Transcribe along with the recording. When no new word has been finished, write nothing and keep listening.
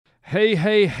Hey,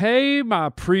 hey, hey, my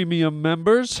premium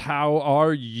members. How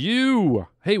are you?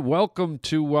 Hey, welcome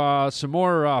to some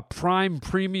more Prime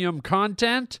Premium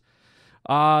content.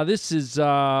 This is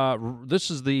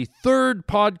the third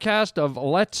podcast of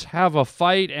Let's Have a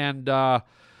Fight, and a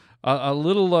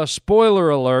little spoiler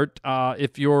alert.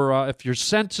 If you're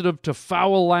sensitive to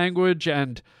foul language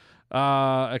and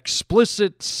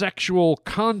explicit sexual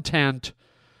content,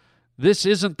 this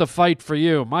isn't the fight for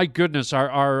you. My goodness,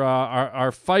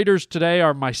 our fighters today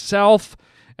are myself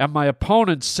and my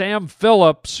opponent Sam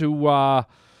Phillips, who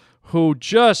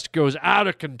just goes out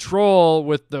of control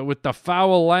with the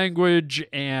foul language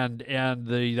and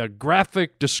the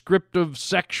graphic, descriptive,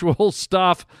 sexual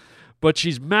stuff. But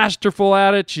she's masterful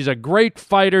at it. She's a great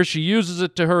fighter. She uses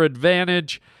it to her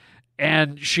advantage,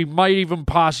 and she might even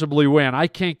possibly win. I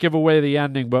can't give away the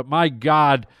ending, but my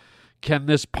God, can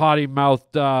this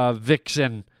potty-mouthed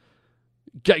vixen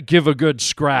give a good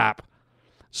scrap?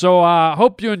 So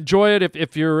hope you enjoy it.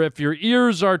 If your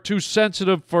ears are too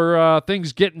sensitive for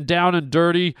things getting down and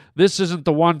dirty, this isn't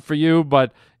the one for you.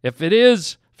 But if it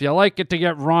is, if you like it to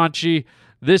get raunchy,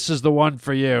 this is the one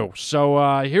for you.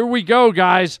 So here we go,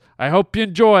 guys. I hope you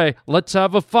enjoy. Let's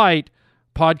Have a Fight,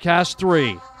 Podcast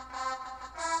 3.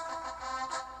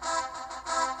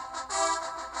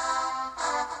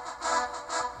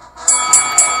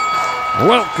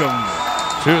 Welcome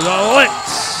to the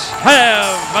Let's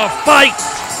Have a Fight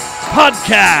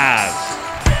podcast.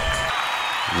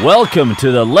 Welcome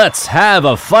to the Let's Have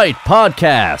a Fight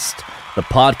podcast, the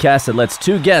podcast that lets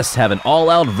two guests have an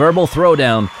all-out verbal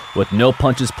throwdown with no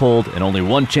punches pulled and only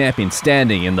one champion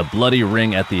standing in the bloody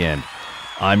ring at the end.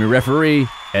 I'm your referee,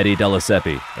 Eddie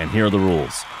Delaseppe, and here are the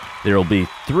rules. There will be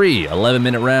 3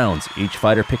 11-minute rounds, each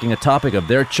fighter picking a topic of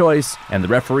their choice, and the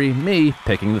referee, me,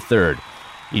 picking the third.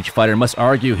 Each fighter must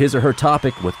argue his or her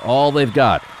topic with all they've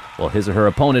got, while his or her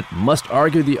opponent must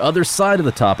argue the other side of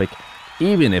the topic,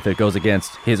 even if it goes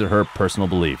against his or her personal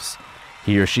beliefs.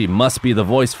 He or she must be the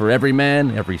voice for every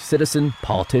man, every citizen,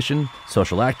 politician,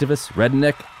 social activist,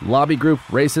 redneck, lobby group,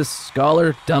 racist,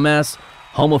 scholar, dumbass,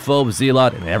 homophobe,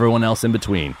 zealot, and everyone else in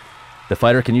between. The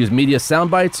fighter can use media sound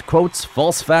bites, quotes,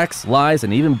 false facts, lies,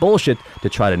 and even bullshit to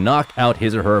try to knock out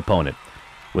his or her opponent.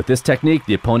 With this technique,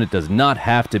 the opponent does not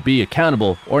have to be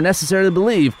accountable or necessarily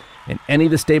believe in any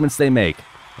of the statements they make,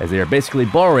 as they are basically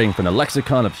borrowing from the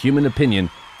lexicon of human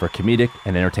opinion for comedic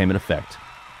and entertainment effect.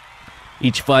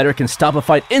 Each fighter can stop a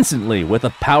fight instantly with a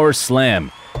power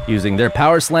slam, using their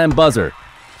power slam buzzer.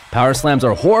 Power slams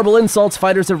are horrible insults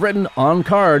fighters have written on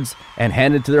cards and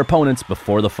handed to their opponents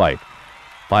before the fight.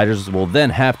 Fighters will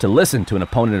then have to listen to an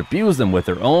opponent abuse them with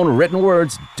their own written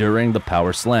words during the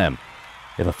power slam.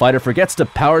 If a fighter forgets to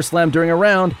power slam during a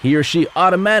round, he or she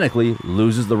automatically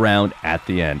loses the round at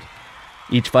the end.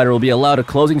 Each fighter will be allowed a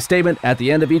closing statement at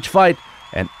the end of each fight,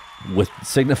 and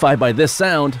signified by this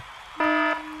sound.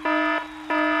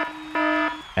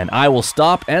 And I will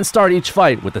stop and start each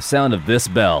fight with the sound of this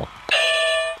bell.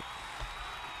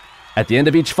 At the end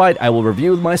of each fight, I will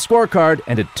review my scorecard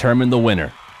and determine the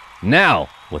winner. Now,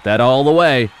 with that all the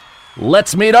way,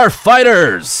 let's meet our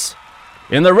fighters!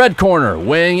 In the red corner,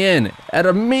 weighing in at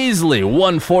a measly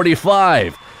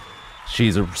 145. She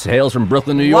hails from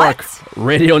Brooklyn, New York. What?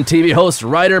 Radio and TV host,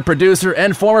 writer, producer,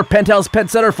 and former Penthouse Pet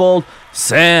centerfold,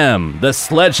 Sam the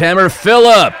Sledgehammer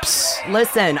Phillips.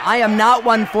 Listen, I am not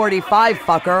 145,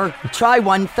 fucker. Try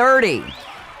 130.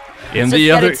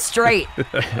 Get it straight.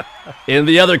 In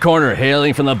the other corner,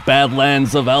 hailing from the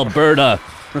Badlands of Alberta.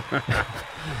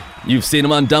 You've seen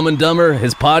him on Dumb and Dumber,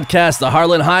 his podcast, The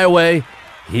Harlan Highway.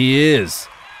 He is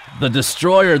the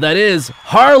destroyer that is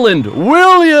Harland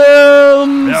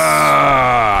Williams!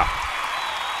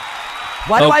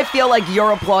 Why do I feel like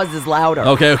your applause is louder?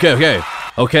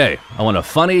 Okay, I want a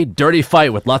funny, dirty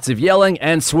fight with lots of yelling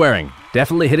and swearing.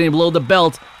 Definitely hitting below the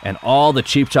belt and all the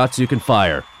cheap shots you can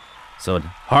fire. So,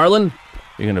 Harlan,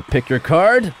 you're going to pick your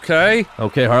card. Okay.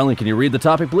 Okay, Harlan, can you read the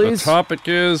topic, please? The topic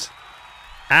is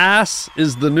ass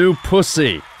is the new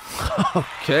pussy.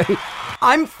 Okay.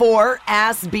 I'm for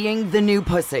ass being the new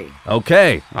pussy.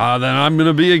 Okay. Then I'm going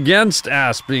to be against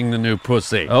ass being the new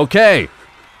pussy. Okay.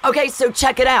 Okay, so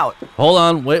check it out. Hold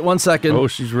on, wait 1 second. Oh,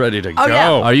 she's ready to Oh, go.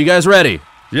 yeah. Are you guys ready?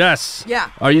 Yes.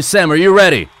 Yeah. Are you, Sam, are you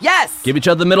ready? Yes. Give each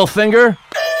other the middle finger.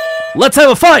 Let's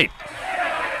have a fight!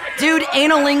 Dude,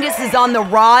 analingus is on the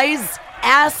rise.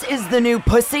 Ass is the new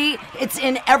pussy. It's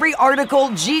in every article,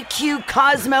 GQ,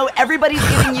 Cosmo. Everybody's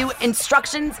giving you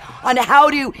instructions on how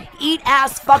to eat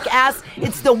ass, fuck ass.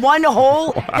 It's the one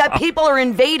hole that people are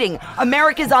invading.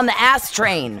 America's on the ass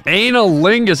train.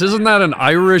 Analingus, isn't that an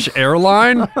Irish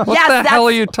airline? What Yes, the hell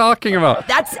are you talking about?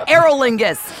 That's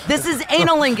Aerolingus. This is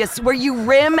analingus, where you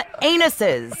rim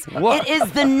anuses. What? It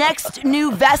is the next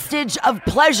new vestige of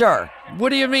pleasure. What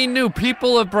do you mean new?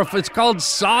 People have it's called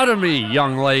sodomy,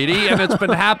 young lady, and it's been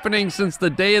happening since the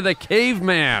day of the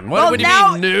caveman. What do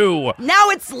you mean new? Now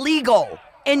it's legal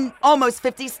in almost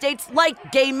 50 states,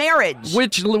 like gay marriage.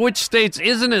 Which states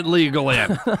isn't it legal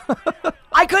in?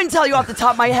 I couldn't tell you off the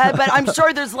top of my head, but I'm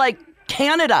sure there's like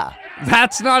Canada.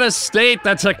 That's not a state,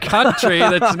 that's a country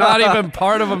that's not even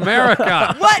part of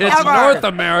America. Whatever. It's North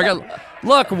America.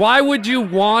 Look, why would you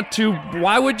want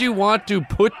to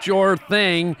put your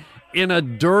thing in a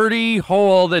dirty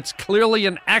hole that's clearly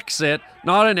an exit,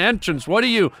 not an entrance? What are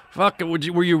you fucking?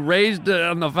 Were you raised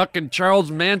on the fucking Charles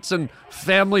Manson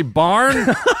family barn?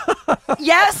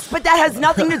 Yes, but that has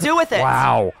nothing to do with it.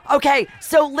 Wow. Okay,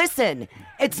 so listen.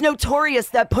 It's notorious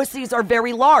that pussies are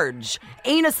very large.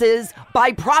 Anuses,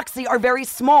 by proxy, are very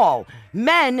small.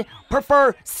 Men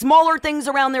prefer smaller things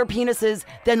around their penises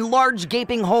than large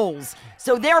gaping holes.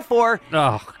 So therefore,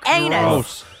 Oh, anus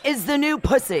gross. is the new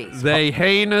pussy. They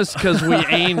heinous because we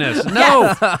anus.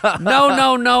 No,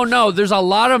 no. There's a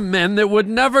lot of men that would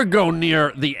never go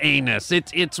near the anus.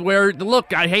 It's where,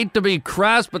 look, I hate to be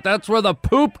crass, but that's where the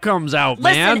poop comes out,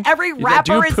 man. Listen, every Do you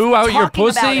rapper is poo out your talking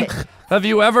about pussy? it. Have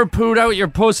you ever pooed out your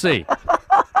pussy?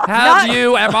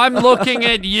 I'm looking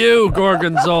at you,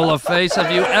 Gorgonzola face.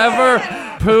 Have you ever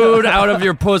pooed out of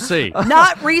your pussy?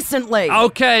 Not recently.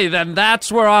 Okay, then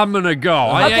that's where I'm gonna go.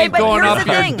 I Okay, ain't but going here's up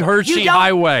the your thing. Hershey You don't-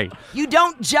 Highway. You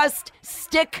don't just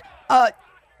stick a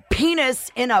penis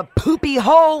in a poopy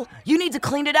hole. You need to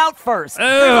clean it out first.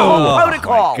 There's a whole Ew.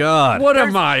 protocol. God. What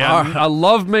am I? A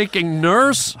love-making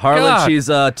nurse? Harlan, God. she's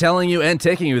telling you and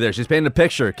taking you there. She's painting a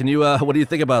picture. Can you? What do you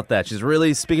think about that? She's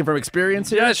really speaking from experience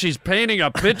here. Yeah, she's painting a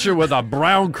picture with a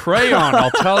brown crayon.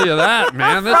 I'll tell you that,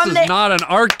 man. This From is the- not an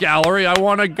art gallery I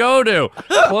want to go to.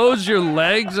 Close your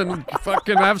legs and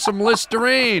fucking have some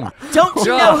Listerine. Don't you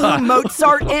know God. who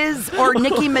Mozart is or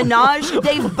Nicki Minaj?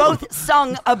 They've both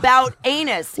sung about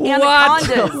anus,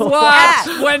 anacondas, What? ass.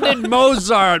 When did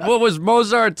Mozart? What was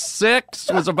Mozart 6?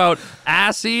 Was about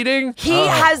ass eating? He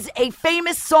has a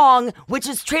famous song which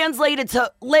is translated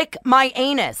to "lick my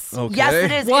anus." Okay. Yes,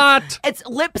 it is. What? It's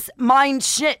lips, mine,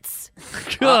 shits.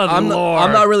 Good I'm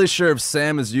Lord. not really sure if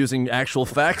Sam is using actual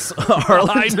facts. Harlan,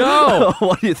 I know.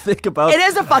 What do you think about? It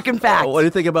is a fucking fact. What do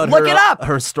you think about Look her, it up.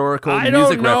 her historical I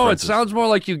music don't know. references? It sounds more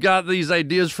like you got these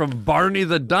ideas from Barney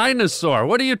the dinosaur.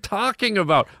 What are you talking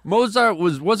about? Mozart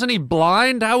wasn't he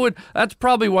blind? That's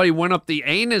probably why he went up the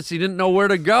anus. He didn't know where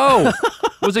to go.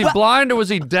 Was he blind or was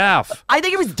he deaf? I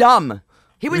think he was dumb.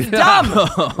 He was dumb.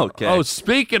 Okay. Oh,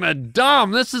 speaking of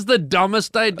dumb, this is the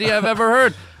dumbest idea I've ever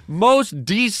heard. Most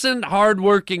decent,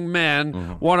 hardworking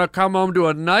men want to come home to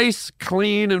a nice,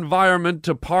 clean environment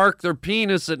to park their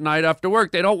penis at night after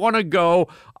work. They don't want to go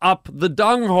up the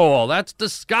dung hole. That's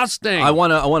disgusting. I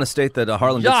want to state that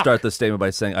Harlan did Yuck. start the statement by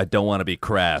saying, "I don't want to be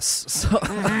crass." So,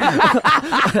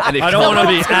 I don't want to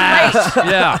be It's a little too ass.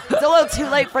 Yeah. It's a little too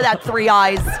late for that 3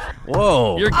 eyes.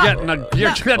 whoa. You're getting a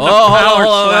power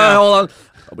hold slam.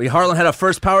 on. Harlan had a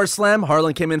first power slam.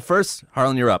 Harlan came in first.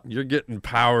 Harlan, you're up. You're getting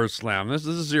power slam. This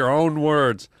is your own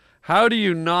words. How do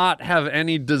you not have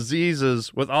any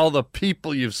diseases with all the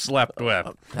people you've slept with?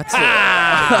 That's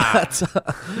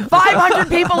 500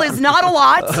 people is not a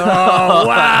lot. Oh,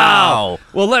 wow.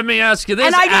 Well, let me ask you this,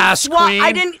 And ass queen.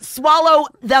 I didn't swallow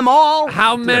them all.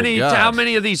 How many God.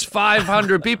 of these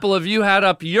 500 people have you had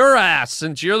up your ass,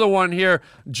 since you're the one here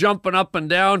jumping up and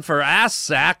down for ass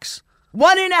sacks?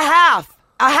 1.5.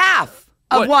 A half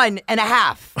of What?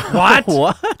 1.5. What?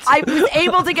 what? I was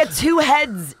able to get 2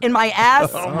 heads in my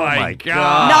ass. Oh, my my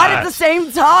God. Not at the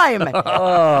same time.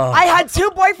 I had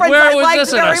 2 boyfriends Where I was liked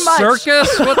this, in very a much.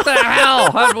 circus? What the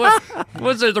hell? What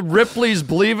was it, the Ripley's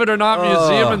Believe It or Not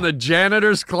museum in the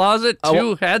janitor's closet?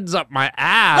 2 heads up my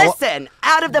ass. Listen,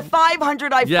 out of the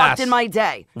 500 I Yes. fucked in my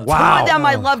day, Wow. 2 of them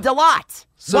I loved a lot.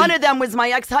 So One of them was my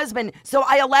ex-husband, so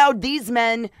I allowed these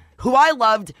men who I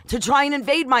loved to try and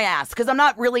invade my ass, because I'm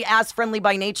not really ass-friendly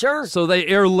by nature. So they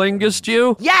Aer Lingus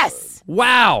you? Yes,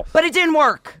 Wow. but it didn't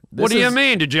work. What do you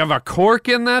mean? Did you have a cork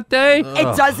in that day?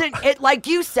 It doesn't, like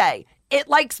you say, it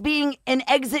likes being an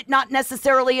exit, not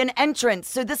necessarily an entrance.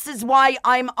 So this is why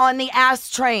I'm on the ass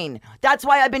train. That's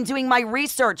why I've been doing my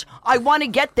research. I want to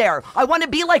get there. I want to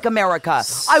be like America.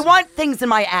 I want things in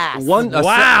my ass.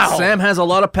 Wow. Sam has a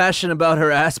lot of passion about her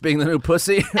ass being the new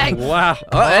pussy. Wow.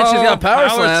 Oh, and she's got power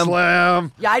slam.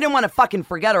 slam. Yeah, I didn't want to fucking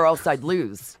forget her, else I'd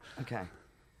lose. Okay.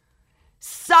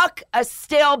 Suck a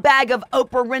stale bag of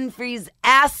Oprah Winfrey's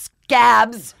ass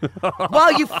scabs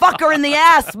while you fuck her in the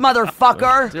ass,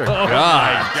 motherfucker. Dear Oh, God.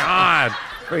 my God.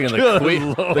 Freaking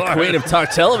Good the queen of talk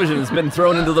television has been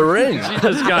thrown into the ring. She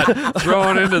just got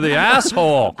thrown into the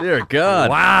asshole. Dear God.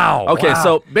 Wow. Okay, wow.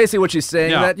 so basically what she's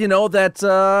saying Yeah. that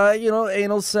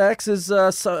anal sex is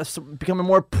becoming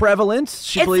more prevalent.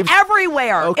 She It's believes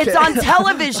everywhere. Okay. It's on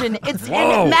television. It's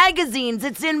Whoa. in magazines.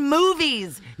 It's in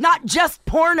movies, not just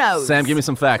pornos. Sam, give me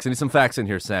some facts. I need some facts in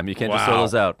here, Sam. You can't just throw Wow.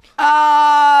 those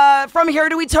out. From Here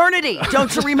to Eternity.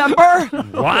 Don't you remember?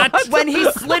 What? When he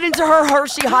slid into her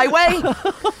Hershey Highway?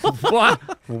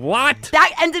 What?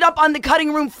 That ended up on the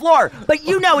cutting room floor. But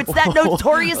you know, it's that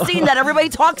notorious scene that everybody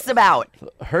talks about.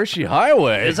 Hershey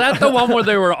Highway. Is that the one where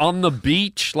they were on the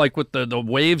beach, like with the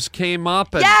waves came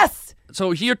up? And Yes!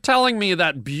 So you're telling me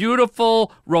that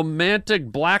beautiful,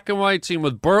 romantic black and white scene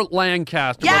with Burt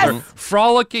Lancaster, where Yes! they're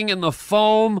frolicking in the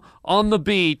foam on the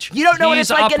beach. You don't know what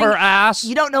He's it's like up getting her ass.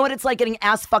 You don't know what it's like getting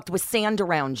ass fucked with sand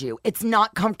around you. It's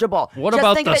not comfortable. What Just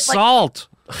about think the of it like- salt?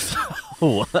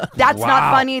 That's Wow.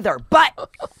 not fun either.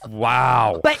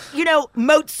 Wow. But you know,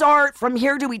 Mozart, From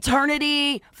Here to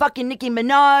Eternity, fucking Nicki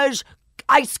Minaj,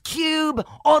 Ice Cube,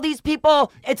 all these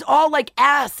people, it's all like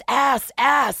ass, ass,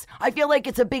 ass. I feel like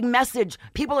it's a big message.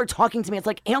 People are talking to me. It's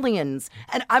like aliens.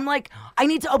 And I'm like, I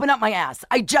need to open up my ass.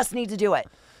 I just need to do it.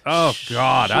 Oh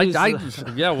God!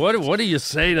 Yeah. What do you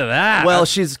say to that? Well,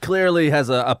 she's clearly has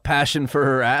a passion for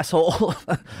her asshole.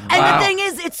 And the thing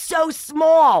is, it's so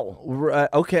small.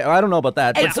 Okay, I don't know about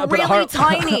that. It's but really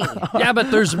tiny. yeah,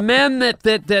 but there's men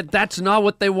that's not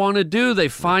what they want to do. They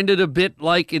find it a bit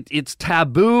like it's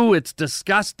taboo. It's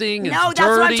disgusting. It's No, that's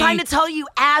dirty. what I'm trying to tell you.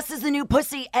 Ass is the new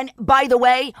pussy. And by the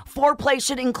way, foreplay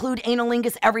should include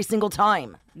analingus every single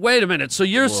time. Wait a minute. So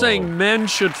you're saying men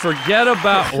should forget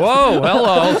about? Whoa,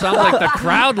 hello. Sounds like the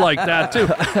crowd like that too.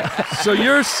 So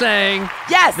you're saying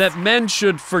Yes. that men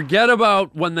should forget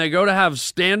about when they go to have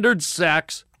standard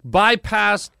sex,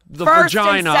 bypass the First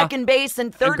vagina, and second base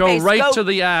and third and go base. right go to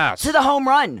the ass. to the home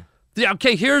run. Yeah,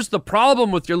 okay, here's the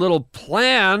problem with your little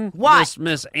plan, What?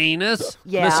 Miss Anus,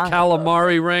 Yeah. Miss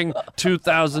Calamari Ring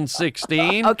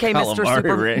 2016. Okay, Mr.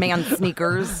 Calamari ring. Superman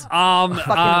sneakers. Fucking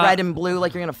Fucking red and blue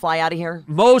like you're going to fly out of here.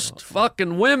 Most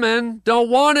fucking women don't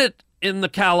want it in the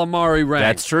calamari ring.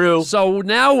 That's true. So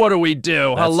now what do we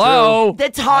do? That's Hello? The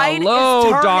tide Hello,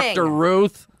 is turning. Dr.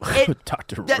 Ruth.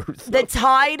 Dr. The, Ruth. the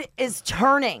tide is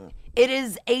turning. It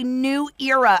is a new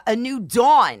era, a new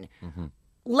dawn. Mm-hmm.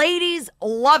 Ladies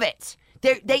love it.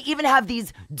 They even have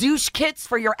these douche kits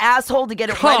for your asshole to get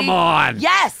it ready. Come on.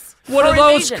 Yes. What for are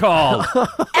those invasion. called?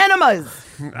 Enemas.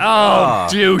 Oh,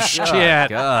 douche kit.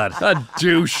 God. A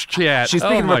douche kit. She's Oh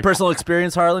speaking my- from personal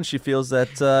experience, Harlan. She feels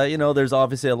that there's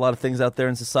obviously a lot of things out there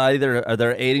in society that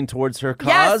are aiding towards her cause.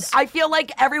 Yes, I feel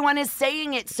like everyone is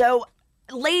saying it. So,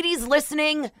 ladies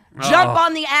listening, jump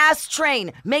on the ass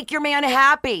train. Make your man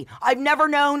happy. I've never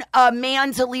known a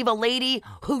man to leave a lady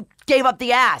who gave up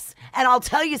the ass. And I'll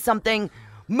tell you something.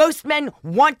 Most men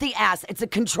want the ass. It's a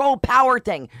control power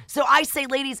thing. So I say,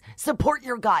 ladies, support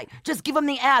your guy. Just give him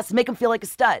the ass. Make him feel like a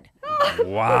stud.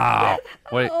 Wow.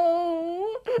 Wait.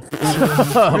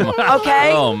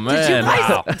 Okay? Oh,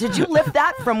 man. Did you lift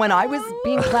that from when I was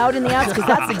being plowed in the ass? Because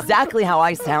that's exactly how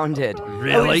I sounded.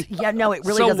 Really? Yeah, no, it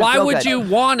really So doesn't why feel would good. you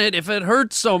want it if it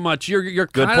hurts so much? You're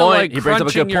Good kind of point. like He brings up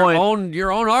a crunching good your point.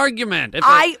 own argument. If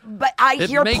But I it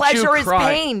hear makes pleasure you is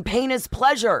cry. pain. Pain is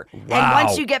pleasure. Wow. And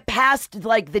once you get past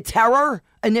like the terror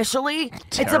initially,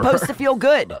 it's supposed to feel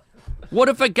good. What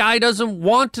if a guy doesn't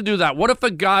want to do that? What if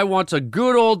a guy wants a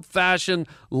good old-fashioned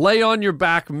lay on your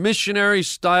back missionary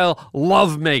style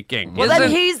lovemaking? Well, then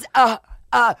he's a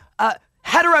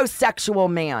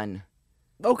heterosexual man.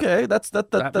 Okay,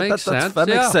 that makes sense. That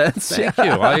Yeah. makes sense. Thank you.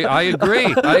 I agree.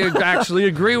 I actually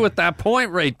agree with that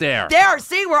point right there. There,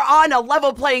 see, we're on a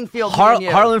level playing field. me and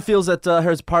you. Harlan feels that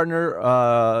his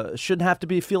partner shouldn't have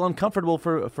to feel uncomfortable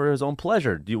for his own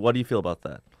pleasure. What do you feel about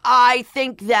that? I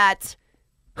think that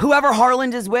whoever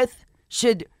Harland is with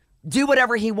should do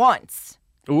whatever he wants.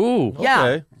 Ooh. Yeah,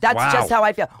 Okay. that's Wow. just how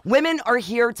I feel. Women are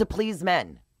here to please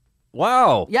men.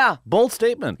 Wow. Yeah. Bold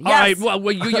statement. Yes. All right,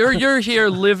 well, you're here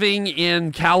living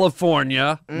in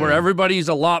California, where everybody's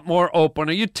a lot more open.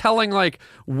 Are you telling like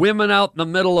women out in the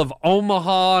middle of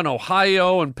Omaha and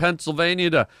Ohio and Pennsylvania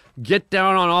to get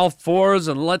down on all fours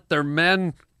and let their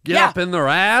men get Yeah. up in their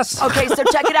ass? Okay, so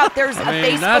check it out. There's a mean,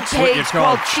 Facebook that's what you page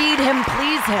call- called Feed Him,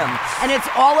 Please Him. And it's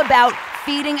all about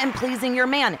feeding and pleasing your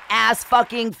man. Ass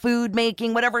fucking, food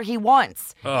making, whatever he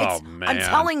wants. Oh, I'm man.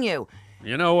 telling you.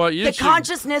 You know what? You The should.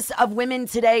 consciousness of women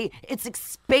today, it's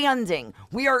expanding.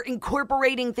 We are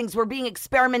incorporating things. We're being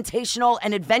experimentational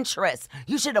and adventurous.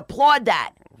 You should applaud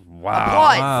that. Wow.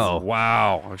 Applause.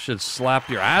 Wow. I should slap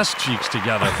your ass cheeks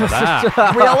together for that.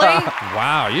 Really?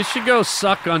 Wow. You should go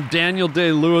suck on Daniel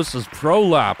Day-Lewis's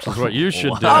prolapse is what you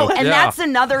should do. Oh, and Yeah. that's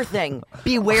another thing.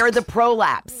 Beware the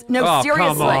prolapse. No, Oh, come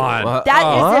seriously. on.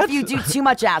 That is if you do too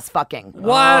much ass fucking.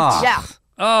 What? Yeah.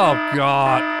 Oh,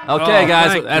 God. Okay, Oh,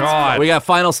 guys, thank God. we got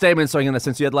final statements. So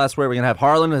since you had last word, we're gonna have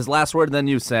Harlan his last word, and then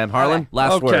you, Sam. Harlan,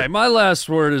 last Okay, word. my last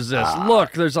word is this.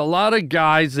 Look, there's a lot of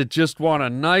guys that just want a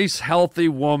nice, healthy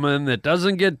woman that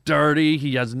doesn't get dirty.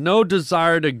 He has no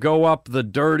desire to go up the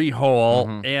dirty hole,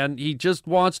 and he just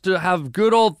wants to have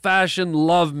good old-fashioned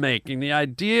lovemaking. The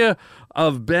idea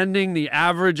of bending the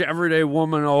average everyday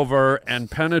woman over and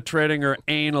penetrating her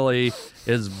anally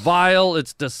is vile,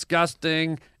 it's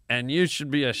disgusting, and you should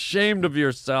be ashamed of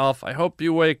yourself. I hope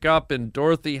you wake up in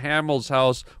Dorothy Hamill's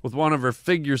house with one of her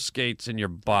figure skates in your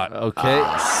butt. Okay.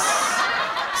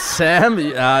 Sam,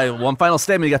 one final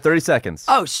statement. You got 30 seconds.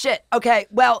 Oh, shit. Okay.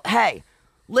 Well, hey,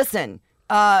 listen.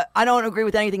 I don't agree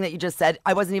with anything that you just said.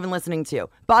 I wasn't even listening to you.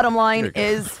 Bottom line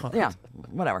is, yeah,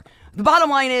 whatever. The bottom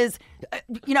line is,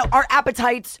 our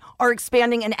appetites are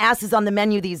expanding and ass is on the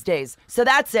menu these days. So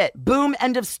that's it. Boom.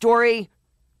 End of story.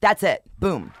 That's it.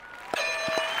 Boom.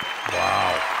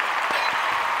 Wow.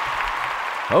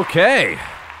 Okay.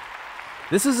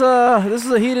 This is a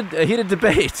heated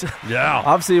debate. Yeah.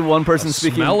 Obviously, one person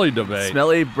speaking. Smelly debate.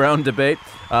 Smelly brown debate.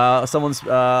 I'm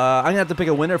gonna have to pick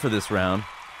a winner for this round.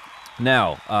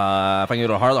 Now, if I can go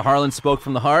to Harlan. Harlan spoke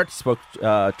from the heart. Spoke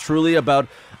truly about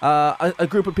a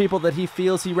group of people that he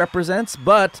feels he represents.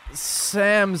 But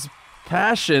Sam's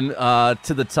passion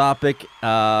to the topic,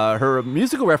 her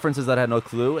musical references that I had no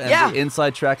clue, and Yeah. the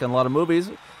inside track on a lot of movies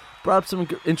brought up some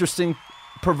interesting,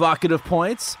 provocative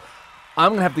points. I'm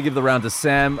going to have to give the round to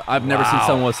Sam. I've never seen Wow.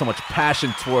 someone with so much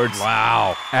passion towards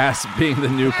Wow. ass being the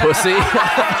new pussy.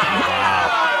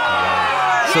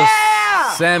 So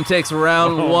Yeah! Sam takes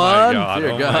round Oh one. my God. Dear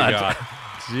oh God. my God.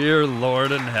 Dear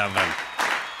Lord in heaven.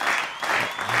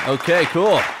 Okay,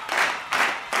 cool.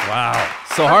 Wow.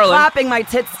 So I'm Harlan, clapping my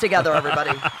tits together,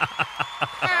 everybody.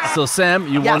 so Sam,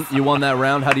 you Yes. won that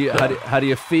round. How do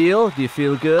you feel? Do you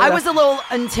feel good? I was a little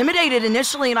intimidated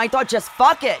initially, and I thought, just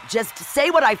fuck it. Just say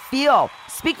what I feel.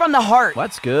 Speak from the heart. Well,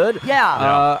 that's good.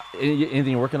 Yeah.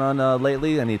 Anything you're working on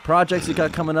lately? Any projects you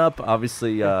got coming up?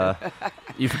 Obviously,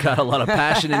 you've got a lot of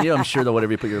passion in you. I'm sure that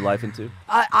whatever you put your life into.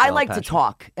 I like to passion.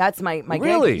 talk. That's my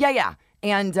Really? gig. Yeah.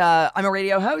 And I'm a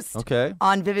radio host. Okay.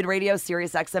 On Vivid Radio,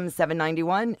 Sirius XM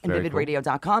 791, and Very cool.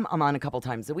 vividradio.com. I'm on a couple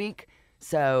times a week,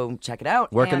 so check it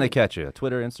out. Where can And- they catch you?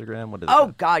 Twitter, Instagram? What is it?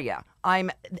 Oh, God, yeah.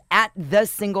 I'm at The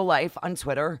Single Life on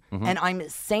Twitter, Mm-hmm. and I'm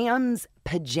Sam's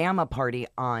Pajama Party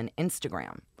on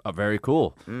Instagram. Oh, very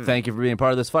cool. Thank you for being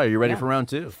part of this fight. Are you ready for round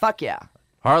two? Fuck yeah.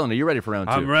 Harlan, are you ready for round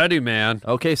two? I'm ready, man.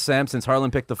 Okay, Sam, since Harlan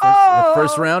picked the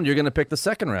first round, you're going to pick the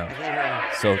second round.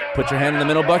 So put your hand in the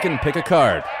middle bucket and pick a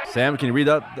card. Sam, can you read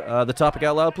out the topic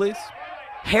out loud, please?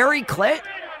 Harry Clit?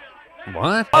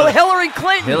 What? Oh, Hillary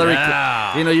Clinton. Hillary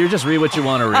Yeah. you just read what you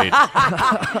want to read.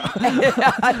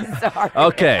 Sorry.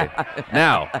 Okay,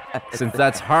 now, since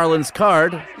that's Harlan's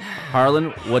card,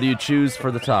 Harlan, what do you choose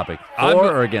for the topic? For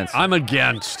or against? I'm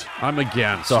against. I'm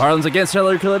against. So Harlan's against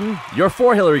Hillary Clinton. You're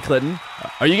for Hillary Clinton.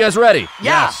 Are you guys ready?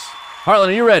 Yeah. Yes. Harlan,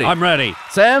 are you ready? I'm ready.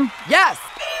 Sam, Yes.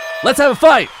 let's have a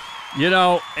fight. You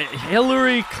know,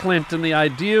 Hillary Clinton, the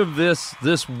idea of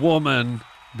this woman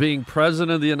being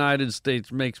president of the United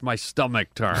States makes my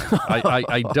stomach turn.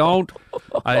 I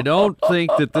don't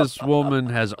think that this woman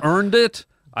has earned it.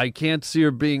 I can't see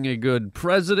her being a good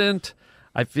president.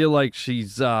 I feel like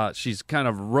she's kind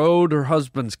of rode her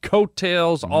husband's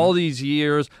coattails all these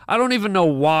years. I don't even know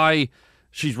why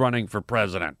she's running for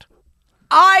president.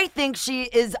 I think she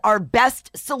is our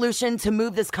best solution to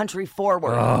move this country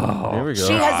forward. Here we go.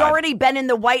 She has already been in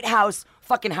the White House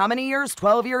fucking how many years?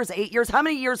 12 years? 8 years? How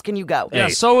many years can you go? Yeah,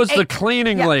 so is the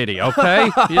cleaning lady, okay?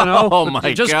 You know? Oh,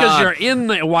 my Just because God. you're in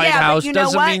the White Yeah, but House you know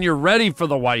doesn't what? mean you're ready for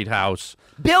the White House.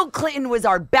 Bill Clinton was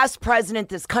our best president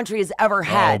this country has ever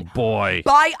had. Oh, boy.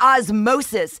 By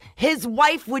osmosis, his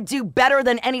wife would do better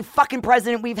than any fucking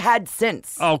president we've had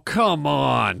since. Oh, come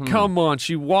on. Come on.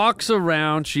 She walks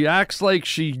around. She acts like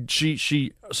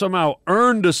she somehow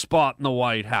earned a spot in the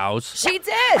White House. She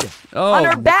did. Oh. On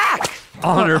her back.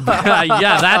 On her back.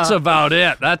 Yeah, that's about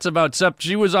it. Except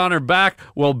she was on her back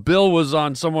while Bill was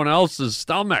on someone else's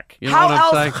stomach. You know How what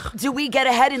I'm saying? else do we get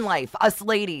ahead in life, us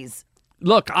ladies?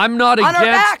 Look, I'm not On our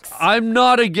backs.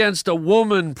 against a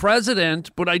woman president,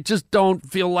 but I just don't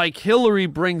feel like Hillary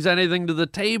brings anything to the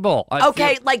table.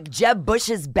 Okay, like Jeb Bush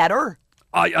is better?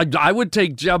 I would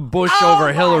take Jeb Bush Oh over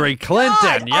my Hillary Clinton.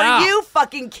 God, Yeah. Are you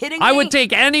fucking kidding me? I would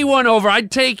take anyone over. I'd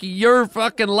take your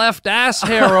fucking left ass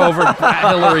hair over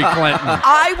Hillary Clinton.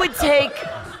 I would take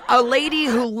a lady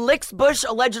who licks Bush,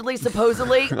 allegedly,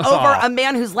 supposedly, over a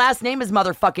man whose last name is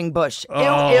motherfucking Bush. Ew,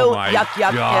 ew, my yuck,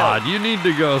 yuck, God. ew. You need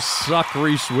to go suck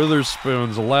Reese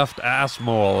Witherspoon's left ass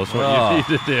mole is what you need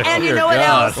to do. And you Dear know what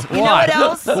God. else? You know what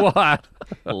else? What?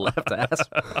 Left ass.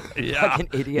 Yeah. Fucking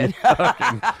idiot.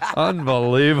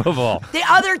 Unbelievable. The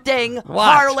other thing, What?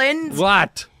 Harland,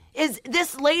 What? is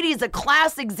this lady is a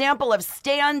class example of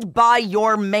stand by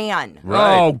your man.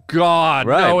 Right. Oh, God.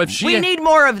 Right. No, if she... We need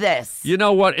more of this. You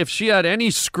know what? If she had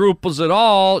any scruples at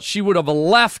all, she would have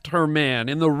left her man.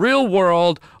 In the real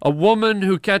world, a woman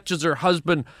who catches her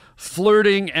husband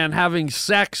flirting and having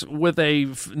sex with a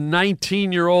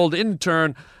 19-year-old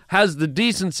intern has the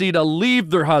decency to leave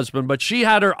their husband. But she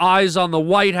had her eyes on the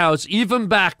White House even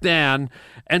back then.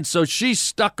 And so she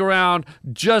stuck around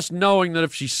just knowing that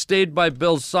if she stayed by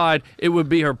Bill's side, it would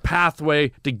be her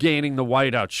pathway to gaining the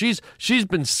White House. She's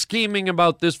been scheming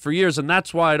about this for years, and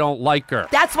that's why I don't like her.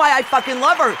 That's why I fucking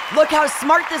love her. Look how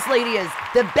smart this lady is.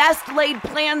 The best laid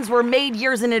plans were made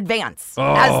years in advance,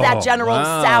 as that General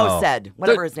wow. Sow said,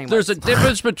 whatever his name There's was. a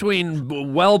difference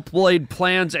between well-played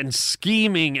plans and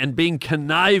scheming and being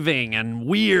conniving and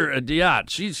weird. Yeah,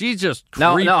 she's just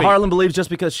creepy. Now, Harlan believes just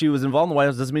because she was involved in the White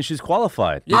House doesn't mean she's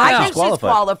qualified. Yeah. I think she's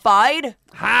qualified.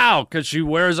 How? Because she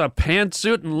wears a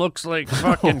pantsuit and looks like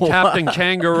fucking Captain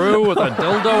Kangaroo with a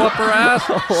dildo up her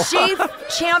ass? She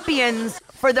champions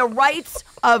for the rights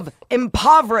of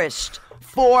impoverished,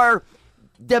 for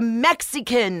the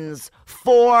Mexicans,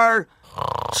 for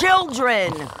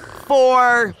children,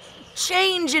 for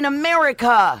change in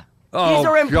America. These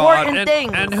are important God.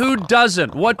 things. And who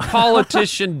doesn't? What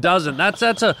politician doesn't? That's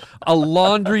a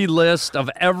laundry list of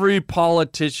every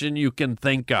politician you can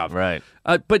think of. Right.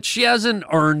 But she hasn't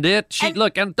earned it.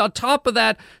 Look, and on top of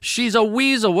that, she's a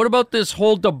weasel. What about this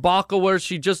whole debacle where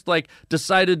she just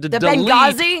decided to The delete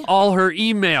Benghazi? all her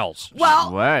emails?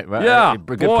 well, Right. Yeah,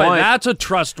 Good boy, point. that's a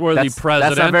trustworthy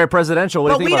president. That's not very presidential.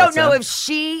 What but do you we think about don't know Sam? if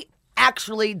she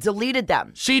actually deleted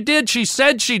them. She did. She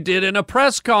said she did in a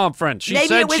press conference. She Maybe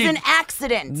said it was she... an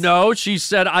accident. No, she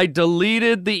said, I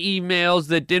deleted the emails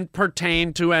that didn't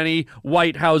pertain to any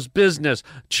White House business.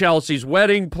 Chelsea's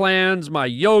wedding plans, my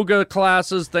yoga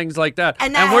classes, things like that.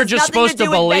 And that we're has just nothing supposed to to do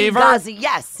with believe her? Benghazi.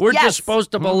 Yes. We're yes. just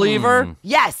supposed to believe her?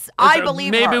 Yes, I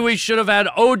believe Maybe her. we should have had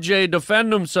OJ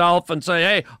defend himself and say,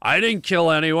 hey, I didn't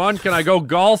kill anyone. Can I go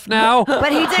golf now?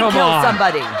 But he did Come kill on.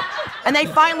 somebody. And they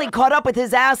finally caught up with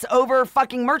his ass over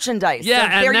fucking merchandise. Yeah, so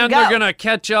and there then you go. they're going to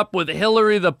catch up with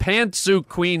Hillary the pantsuit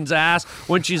queen's ass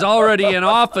when she's already in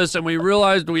office and we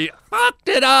realized we fucked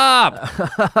it up.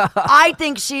 I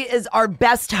think she is our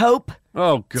best hope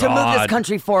Oh, God. to move this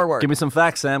country forward. Give me some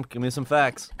facts, Sam. Give me some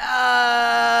facts.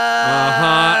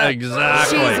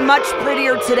 Exactly. She's much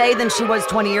prettier today than she was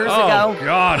 20 years Oh, ago.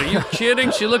 God. Are you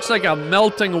kidding? She looks like a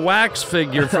melting wax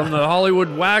figure from the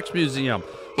Hollywood Wax Museum.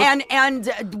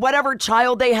 And whatever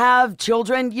child they have,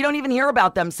 children, you don't even hear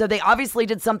about them. So they obviously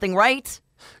did something right.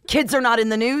 Kids are not in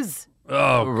the news.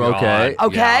 Oh, God. Okay.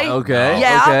 Okay? Yeah. Okay.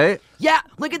 Yeah. Okay. Yeah.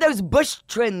 Look at those Bush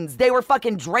trends. They were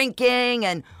fucking drinking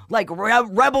and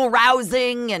rebel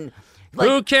rousing and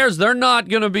Who cares? They're not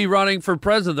going to be running for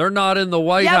president. They're not in the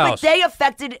White yeah, House. but they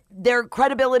affected their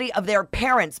credibility of their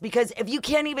parents because if you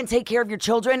can't even take care of your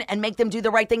children and make them do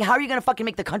the right thing, how are you going to fucking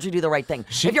make the country do the right thing?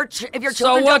 If your children So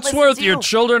don't what's listen worth to your you,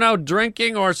 children out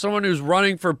drinking or someone who's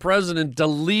running for president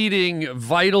deleting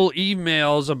vital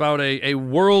emails about a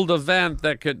world event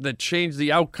that changed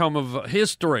the outcome of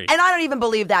history? And I don't even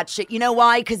believe that shit. You know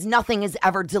why? Because nothing is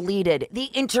ever deleted. The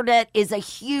internet is a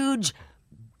huge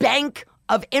bank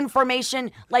of information.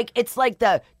 Like it's like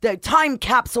the time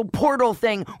capsule portal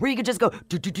thing where you could just go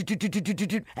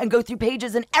and go through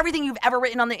pages and everything you've ever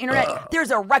written on the internet. There's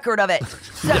a record of it.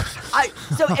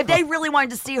 So if they really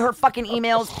wanted to see her fucking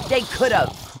emails, they could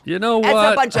have. You know That's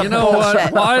what? a bunch of you know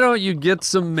bullshit. what? Why don't you get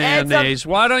some mayonnaise?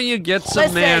 Why don't you get some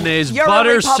Listen, mayonnaise? you're a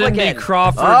Butter Republican. Cindy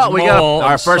Crawford. Oh, we got mole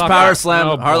our and first suck power it. slam.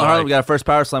 Oh, Harlan, boy. we got our first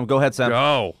power slam. Go ahead, Sam.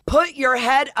 Go. Put your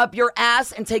head up your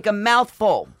ass and take a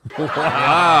mouthful.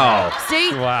 Wow.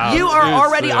 See? Wow, You are dude,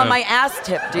 already on yeah. my ass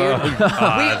tip,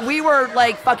 dude. we were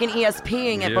like fucking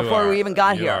ESPing it You before are- we even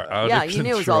got you here. are out Yeah, of you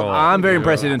knew it was all. control. I'm very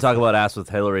impressed you didn't talk about ass with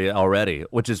Hillary already,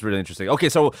 which is really interesting. Okay,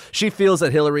 so she feels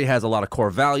that Hillary has a lot of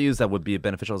core values that would be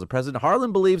beneficial as a president.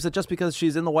 Harlan believes that just because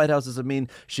she's in the White House doesn't mean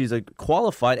she's a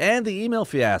qualified, and the email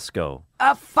fiasco.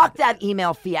 Fuck that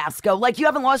email fiasco. Like, you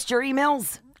haven't lost your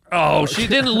emails? Oh, she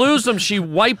didn't lose them. She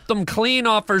wiped them clean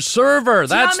off her server.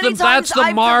 Do you know That's how many the that's times the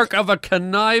I've mark of a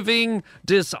conniving,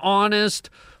 dishonest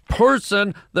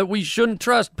person that we shouldn't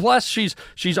trust. Plus,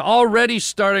 she's already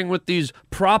starting with these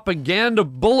propaganda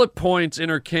bullet points in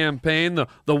her campaign.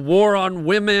 The war on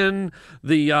women.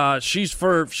 The she's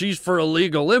for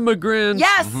illegal immigrants.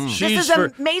 Yes, She's this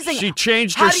is amazing. She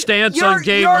changed How her do you- stance you're- on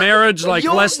gay you're- marriage like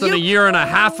you- less than a you- year and a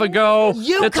half ago.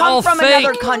 You it's come all from fake.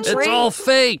 another country. It's all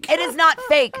fake. It is not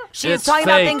fake. She It's is talking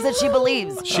about fake. things that she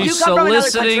believes. She's you come from another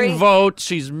soliciting country. votes.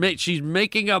 She's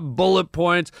making up bullet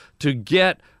points to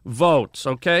get votes,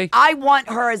 okay? I want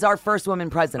her as our first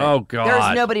woman president. Oh, God.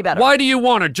 There's nobody better. Why do you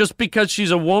want her? Just because she's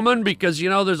a woman? Because,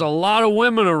 there's a lot of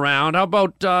women around. How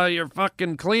about your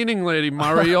fucking cleaning lady,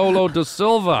 Mariolo da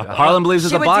Silva? Harlan believes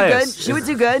it's She a would bias. do good. She would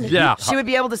do good. Yeah. She would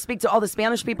be able to speak to all the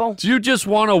Spanish people. Do you just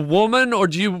want a woman, or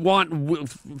do you want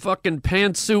fucking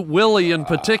Pantsuit Willie in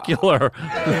particular?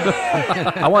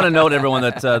 I want to note, everyone,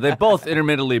 that they both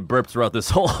intermittently burped throughout this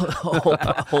whole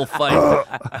fight.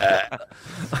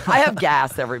 I have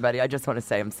gas, everybody. I just want to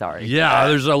say I'm sorry. Yeah,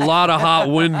 there's a lot of hot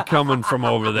wind coming from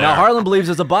over there. Now, Harlan believes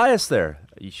there's a bias there.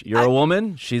 You're a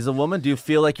woman. She's a woman. Do you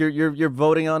feel like you're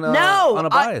voting on a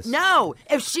bias? No.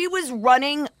 If she was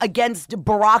running against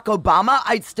Barack Obama,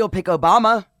 I'd still pick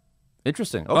Obama.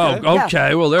 Interesting. Oh, Okay. Yeah.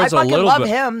 okay. Well, there's I a fucking little love bit.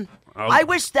 him. Oh. I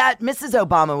wish that Mrs.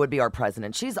 Obama would be our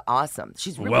president. She's awesome.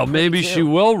 She's really Well, pretty, maybe too. she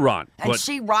will run, And but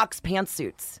she rocks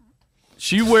pantsuits.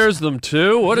 she wears them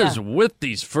too. What is Yeah. with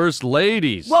these first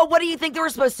ladies? Well, what do you think they were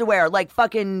supposed to wear? Like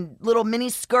fucking little mini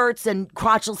skirts and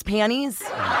crotchless panties?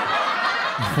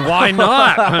 Why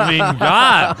not? I mean,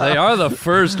 God, they are the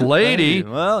first lady.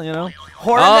 Well, Whore in Oh,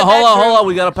 the hold bedroom. on.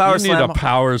 We got a power You need slam. a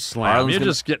power slam. Harlan's You're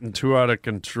gonna- just getting too out of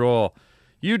control.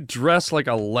 You dress like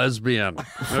a lesbian.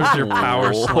 There's your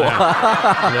power slam.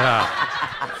 Yeah.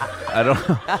 I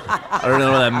don't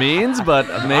know what that means, but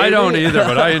maybe. I don't either,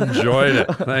 but I enjoyed it.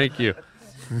 Thank you.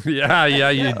 Yeah,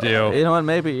 you do. You know what?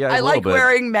 Maybe. Yeah, a I little like bit.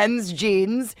 wearing men's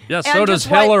jeans. Yeah, and so does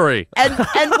just white- Hillary. And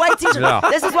white t-shirts. Yeah.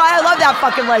 This is why I love that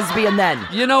fucking lesbian then.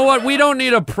 You know what? We don't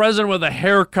need a president with a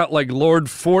haircut like Lord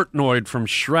Fortnoy from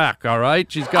Shrek, all right?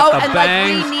 She's got Oh, the and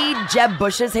bangs. like we need Jeb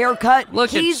Bush's haircut. Look,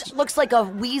 He it's- looks like a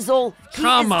weasel. He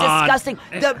Come is on. disgusting.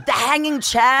 The hanging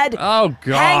Chad. Oh,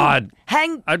 God.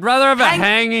 Hang. I'd rather have a hang-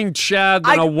 hanging Chad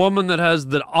than I- a woman that has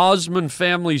the Osmond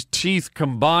family's teeth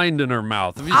combined in her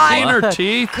mouth. Have you seen her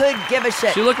teeth? Could give a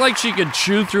shit. She looked like she could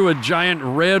chew through a giant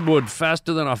redwood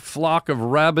faster than a flock of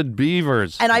rabid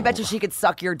beavers. And I bet you she could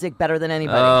suck your dick better than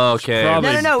anybody. Okay.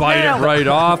 Probably No, bite no. it right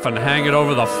off and hang it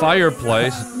over the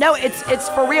fireplace. No, it's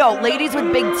for real. Ladies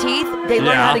with big teeth, they learn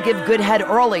Yeah. how to give good head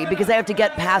early because they have to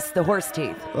get past the horse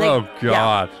teeth. Oh, Yeah.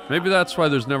 God. Maybe that's why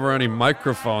there's never any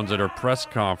microphones at her press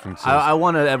conferences. I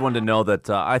wanted everyone to know that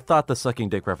I thought the sucking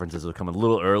dick references would come a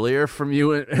little earlier from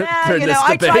you Yeah, during you this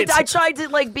know, debate. I tried to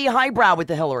like be highbrow with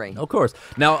the Hillary. Of course.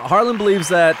 Now, Harlan believes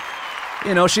that,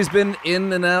 she's been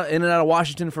in and out of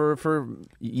Washington for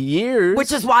years.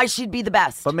 Which is why she'd be the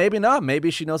best. But maybe not. Maybe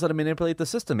she knows how to manipulate the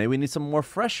system. Maybe we need some more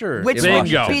fresher. Which in would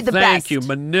Bingo. Washington. be the Thank best. you.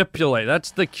 Manipulate.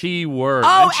 That's the key word.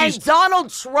 Oh, she's and Donald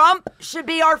Trump should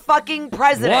be our fucking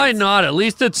president. Why not? At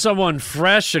least it's someone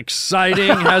fresh, exciting,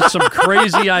 has some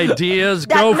crazy ideas.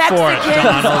 That Go for it,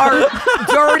 Mexicans Donald. are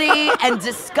dirty and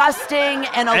disgusting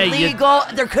and Hey, you- illegal.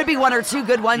 There could be one or two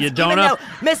good ones. You don't even have- though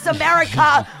Miss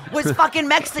America was fucking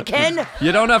Mexican.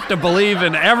 You don't have to believe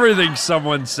in everything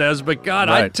someone says, but God,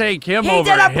 Right. I'd take him He over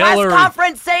did a Hillary. press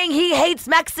conference saying he hates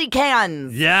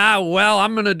Mexicans. Yeah, well,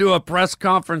 I'm going to do a press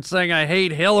conference saying I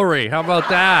hate Hillary. How about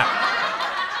that?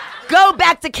 Go go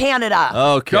back to Canada.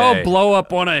 Okay. Go blow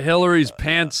up one of Hillary's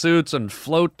pantsuits and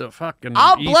float to fucking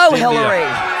I'll East blow India. Hillary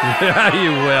Yeah,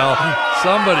 you will.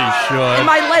 Somebody should. in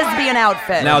my lesbian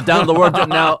outfit. Now down the word.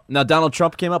 Now Donald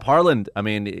Trump came up. Harlan. I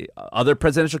mean, other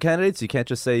presidential candidates. You can't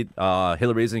just say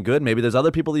Hillary isn't good. Maybe there's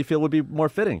other people that you feel would be more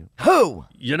fitting. Who?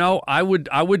 You know, I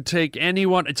would take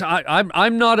anyone.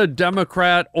 I'm not a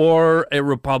Democrat or a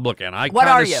Republican. I What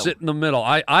kind are of you? sit in the middle.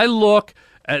 I look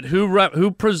at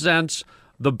who presents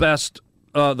the best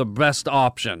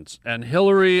options, and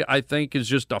Hillary, I think, is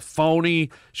just a phony.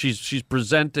 She's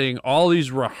presenting all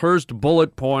these rehearsed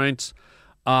bullet points.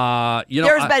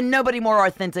 There's been nobody more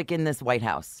authentic in this White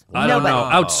House. I don't Nobody. know.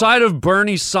 Outside of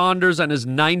Bernie Sanders and his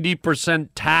 90%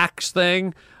 tax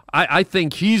thing, I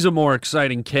think he's a more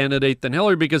exciting candidate than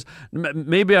Hillary because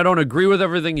maybe I don't agree with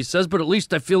everything he says, but at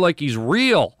least I feel like he's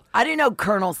real. I didn't know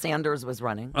Colonel Sanders was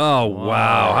running. Oh,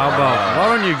 wow. How about,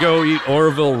 why don't you go eat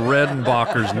Orville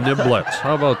Redenbacher's niblets?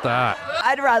 How about that?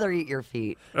 I'd rather eat your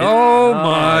feet. Oh,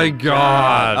 my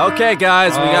God. Okay,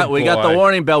 guys, we got the boy.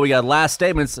 warning bell. We got last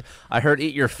statements. I heard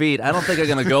 "eat your feet." I don't think I'm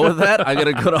gonna go with that. I'm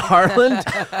gonna go to Harlan.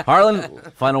 Harlan,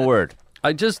 final word.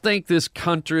 I just think this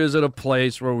country is at a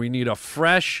place where we need a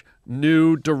fresh,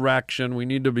 new direction. We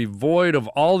need to be void of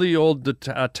all the old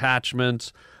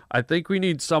attachments. I think we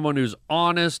need someone who's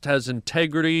honest, has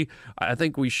integrity. I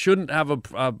think we shouldn't have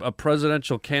a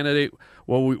presidential candidate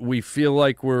where we feel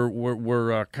like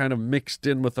we're kind of mixed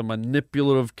in with a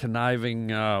manipulative, conniving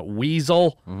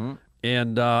weasel. Mm-hmm.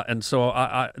 And so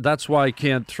I that's why I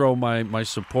can't throw my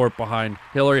support behind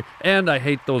Hillary. And I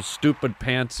hate those stupid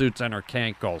pantsuits and her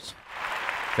cankles.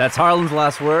 That's Harlan's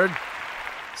last word.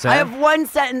 Sam? I have one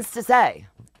sentence to say.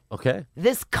 Okay.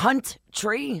 This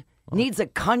country needs a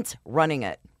cunt running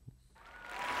it.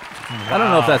 I don't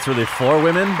know if that's really for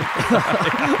women.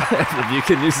 If you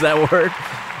can use that word.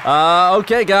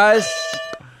 Okay, guys.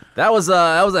 That was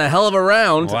a hell of a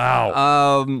round.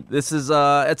 Wow. This is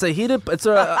it's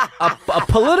a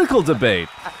political debate.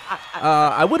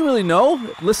 I wouldn't really know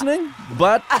listening,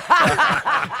 but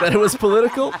that it was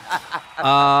political.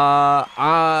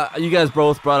 You guys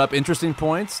both brought up interesting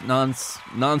points, non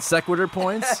sequitur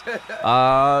points.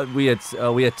 We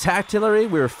attacked Hillary.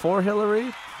 We were for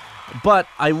Hillary, but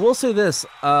I will say this.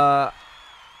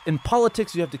 In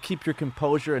politics, you have to keep your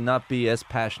composure and not be as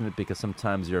passionate because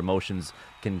sometimes your emotions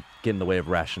can get in the way of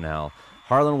rationale.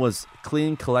 Harlan was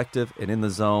clean, collective, and in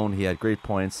the zone. He had great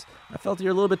points. I felt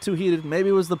you're a little bit too heated. Maybe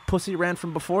it was the pussy rant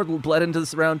from before that bled into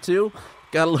this round two.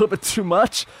 Got a little bit too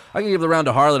much. I can give the round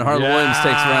to Harlan. Harlan Williams takes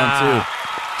round two.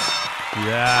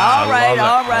 Yeah. All right.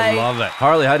 I love it.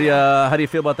 Harley, how do you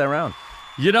feel about that round?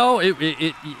 You know,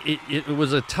 it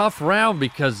was a tough round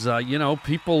because,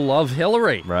 people love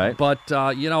Hillary. Right. But,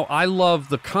 I love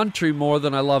the country more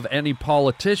than I love any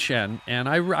politician. And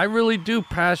I really do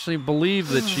passionately believe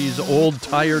that she's old,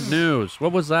 tired news.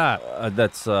 What was that?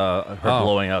 That's her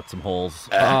blowing out some holes.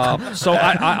 So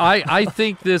I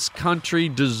think this country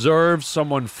deserves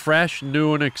someone fresh,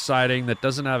 new, and exciting that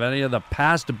doesn't have any of the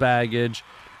past baggage.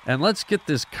 And let's get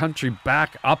this country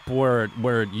back up where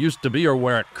it used to be or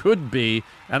where it could be.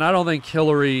 And I don't think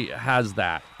Hillary has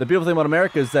that. The beautiful thing about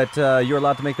America is that you're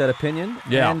allowed to make that opinion.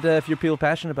 Yeah. And if you're people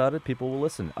passionate about it, people will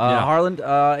listen. Yeah. Harlan,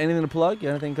 anything to plug?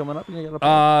 Anything coming up? You got to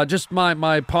plug? Just my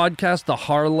podcast, The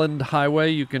Harland Highway.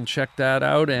 You can check that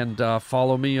out and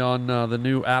follow me on the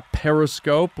new app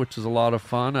Periscope, which is a lot of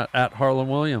fun at Harlan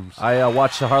Williams. I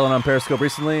watched Harlan on Periscope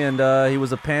recently, and he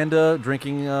was a panda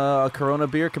drinking a Corona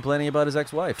beer, complaining about his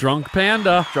ex-wife. Drunk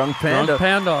Panda. Drunk Panda. Drunk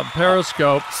Panda on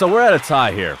Periscope. So we're at a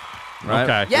tie here. Right?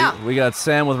 Okay. Yeah. We got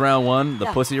Sam with round one, the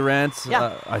Yeah. pussy rants.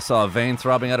 Yeah. I saw a vein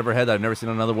throbbing out of her head that I've never seen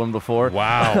on another woman before.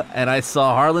 Wow. And I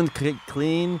saw Harlan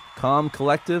clean, calm,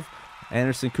 collective.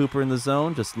 Anderson Cooper in the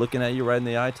zone, just looking at you right in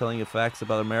the eye, telling you facts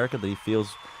about America that he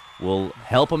feels will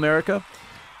help America.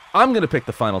 I'm going to pick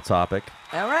the final topic.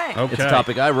 All right. Okay. It's a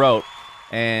topic I wrote.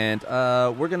 And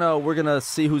we're gonna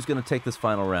see who's gonna take this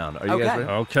final round. Are you guys Okay.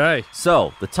 ready? Okay.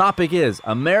 So the topic is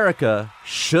America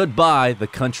should buy the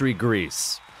country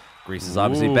Greece. Greece is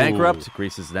obviously Ooh. bankrupt.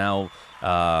 Greece is now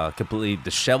completely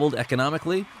disheveled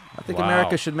economically. I think Wow.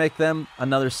 America should make them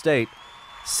another state.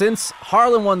 Since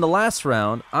Harlan won the last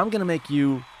round, I'm gonna make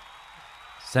you,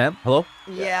 Sam. Hello.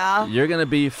 Yeah. You're gonna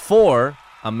be for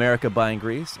America buying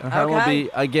Greece, and Harlan will Okay. be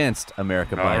against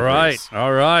America buying All right. Greece.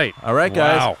 All right. All right,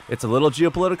 guys. Wow. It's a little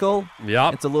geopolitical.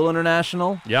 Yep. It's a little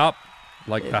international. Yep.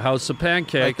 Like the House of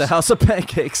Pancakes. Like the House of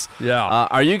Pancakes. Yeah.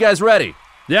 Are you guys ready?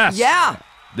 Yes. Yeah.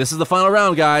 This is the final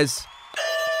round, guys.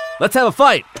 Let's have a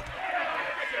fight.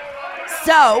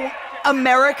 So,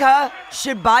 America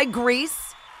should buy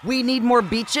Greece We need more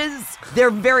beaches. They're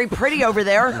very pretty over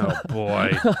there. Oh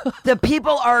boy. The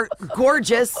people are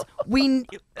gorgeous.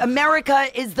 America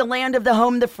is the land of the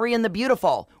home, the free, and the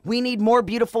beautiful. We need more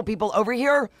beautiful people over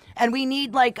here, and we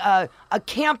need like a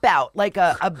camp out, like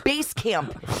a base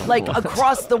camp, like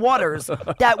across the waters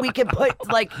that we could put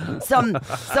like some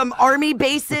army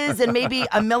bases and maybe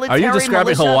a military. Are you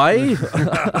describing militia. Hawaii?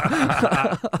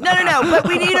 No. But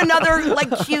we need another like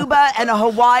Cuba and a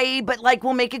Hawaii, but like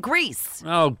we'll make it Greece.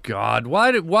 Oh God! Why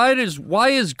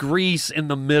is Greece in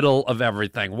the middle of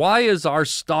everything? Why is our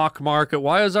stock market?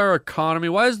 Why is our economy?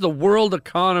 Why is the world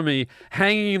economy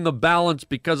hanging in the balance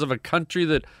because of a country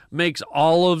that makes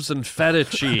olives and feta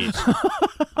cheese?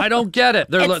 I don't get it.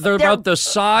 They're about the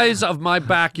size of my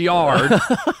backyard,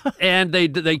 and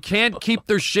they can't keep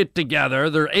their shit together.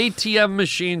 Their ATM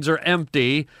machines are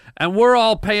empty, and we're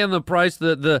all paying the price.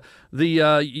 The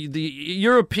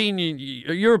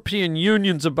European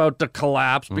Union's about to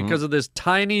collapse because of this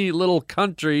tiny little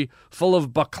country full of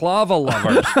baklava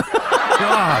lovers.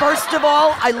 God. First of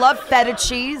all, I love feta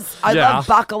cheese. I love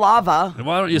baklava.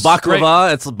 Why don't you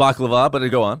Baklava, it's baklava, but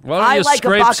go on. Why don't you like a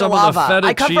scrape some of the baklava. I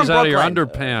feta come cheese from out of your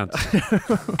Brooklyn.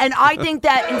 underpants? And I think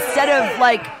that instead of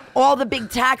like all the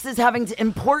big taxes having to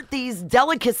import these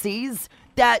delicacies,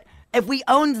 that if we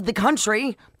owned the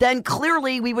country, then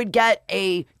clearly we would get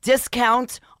a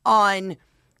discount on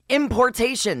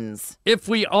importations. If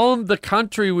we owned the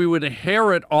country, we would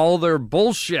inherit all their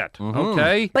bullshit,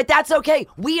 okay? But that's okay.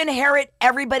 We inherit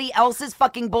everybody else's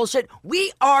fucking bullshit.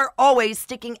 We are always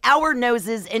sticking our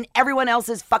noses in everyone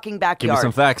else's fucking Give backyard. me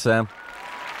some facts, Sam.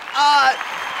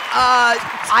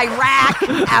 Iraq,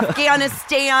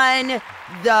 Afghanistan,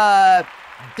 the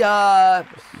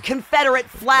Confederate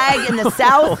flag in the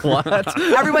South. What?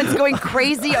 Everyone's going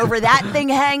crazy over that thing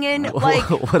hanging. Like,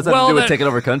 What does that have to do with taking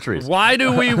over countries? Why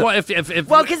do we want if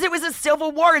well, because it was a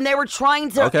civil war and they were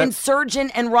trying to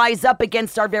insurgent and rise up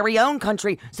against our very own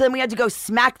country. So then we had to go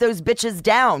smack those bitches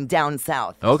down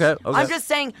south. Okay. I'm just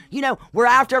saying, we're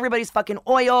after everybody's fucking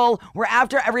oil. We're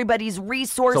after everybody's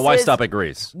resources. So why stop at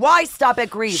Greece? Why stop at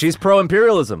Greece? She's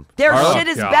pro-imperialism. Their Carla? shit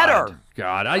is better.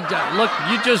 God, look,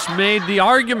 you just made the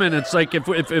argument. It's like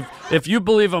if you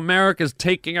believe America's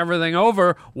taking everything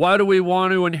over, why do we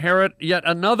want to inherit yet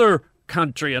another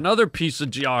country, another piece of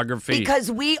geography? Because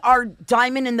we are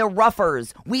diamond in the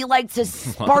roughers. We like to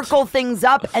sparkle things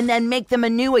up and then make them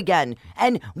anew again.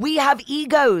 And we have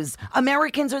egos.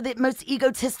 Americans are the most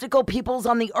egotistical peoples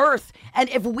on the earth. And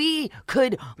if we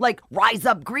could rise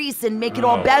up Greece and make it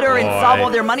all better and solve all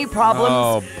their money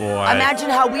problems, imagine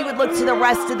how we would look to the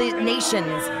rest of the nations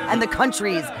and the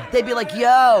countries. They'd be like,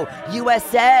 yo,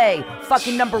 USA,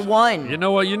 fucking number one. You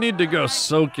know what? You need to go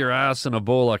soak your ass in a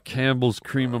bowl of Campbell's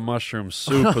cream of mushroom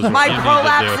soup is what My you need to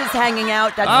prolapse do. is hanging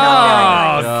out. That's Oh,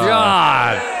 not very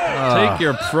nice. God. Take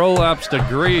your prolapse to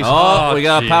Greece. Oh, we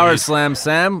got a geez. power slam,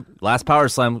 Sam. Last power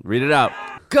slam. Read it out.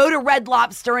 Go to Red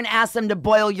Lobster and ask them to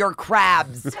boil your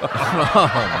crabs.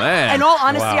 Oh, man. In all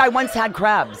honesty, Wow. I once had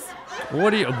crabs.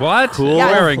 What? Cool.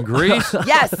 Yes. Where, in Greece?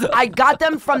 Yes, I got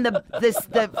them from the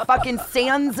fucking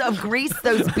sands of Greece,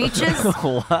 those beaches.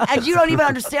 And you don't even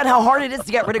understand how hard it is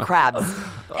to get rid of crabs.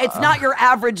 It's not your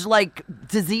average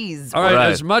disease. All right,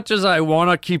 Right. as much as I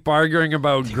want to keep arguing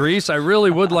about Greece, I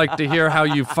really would like to hear how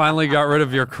you finally got rid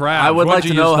of your crabs. I would What'd like to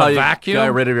you know use, how the you vacuum?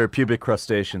 got rid of your pubic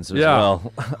crustaceans as Yeah.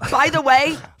 well. By the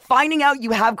way, finding out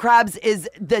you have crabs is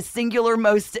the singular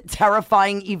most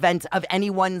terrifying event of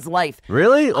anyone's life.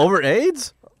 Really? Over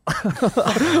AIDS?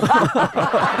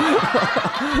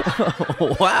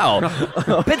 Wow.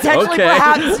 Potentially, Okay.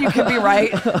 perhaps you could be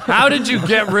right. How did you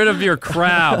get rid of your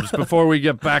crabs before we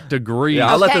get back to Greece?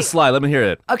 Yeah, I'll let Okay. this slide. Let me hear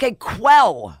it. Okay,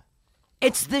 Quell.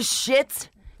 It's the shit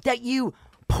that you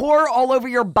pour all over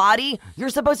your body. You're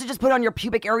supposed to just put on your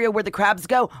pubic area where the crabs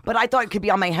go, but I thought it could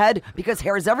be on my head because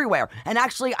hair is everywhere. And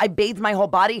actually, I bathed my whole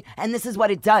body, and this is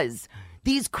what it does.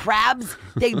 These crabs,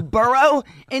 they burrow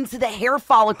into the hair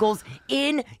follicles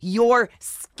in your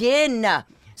skin.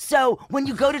 So when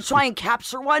you go to try and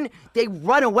capture one, they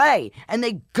run away and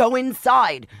they go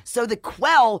inside. So the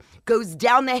Quell goes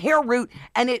down the hair root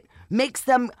and it makes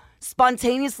them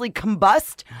spontaneously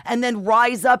combust and then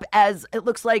rise up as it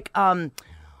looks like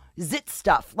zit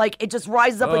stuff. Like it just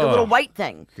rises up like a little white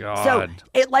thing. God. So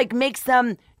it makes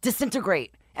them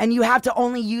disintegrate. And you have to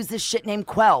only use this shit named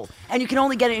Quell. And you can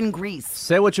only get it in Greece.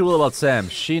 Say what you will about Sam.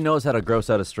 She knows how to gross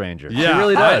out a stranger. Yeah, She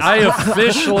really does. I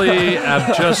officially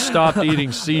have just stopped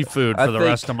eating seafood for I the think-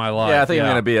 rest of my life. Yeah, I think I'm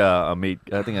gonna be a meat.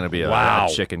 I think I'm gonna be a Wow.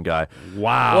 chicken guy.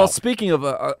 Wow. Well, speaking of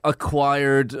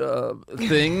acquired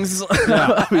things,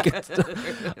 we get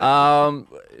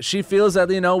she feels that,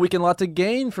 we can a lot to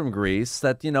gain from Greece,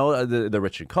 that, the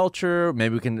rich in culture,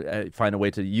 maybe we can find a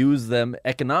way to use them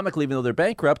economically, even though they're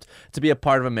bankrupt, to be a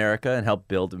part of America and help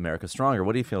build America stronger.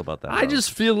 What do you feel about that? I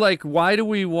just feel like, why do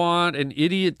we want an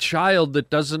idiot child that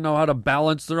doesn't know how to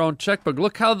balance their own checkbook?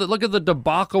 Look at the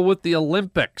debacle with the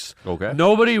Olympics. Okay.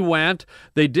 Nobody went.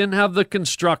 They didn't have the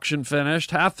construction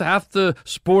finished. Half the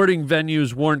sporting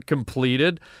venues weren't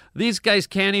completed. These guys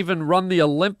can't even run the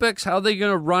Olympics. How are they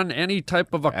going to run any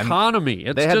type of economy?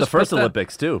 They had the first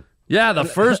Olympics, too. Yeah, the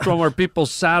first one where people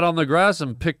sat on the grass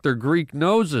and picked their Greek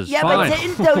noses. Yeah, Fine. but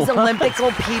didn't those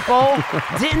Olympical people,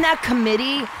 didn't that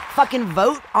committee fucking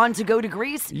vote on to go to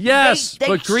Greece? Yes, They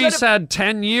but Greece should've- had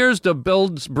 10 years to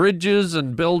build bridges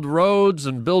and build roads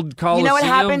and build coliseums. You know what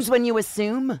happens when you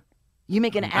assume? You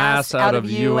make an ass out of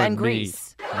you and me.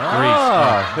 Greece.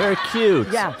 Oh, very cute.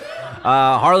 Yeah.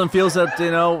 Harlan feels that,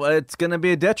 it's going to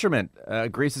be a detriment.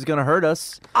 Greece is going to hurt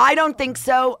us. I don't think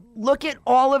so. Look at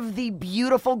all of the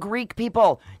beautiful Greek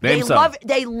people. Name some.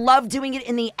 They love doing it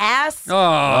in the ass.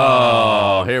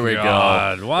 Oh, here we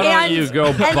God. Why don't And- you go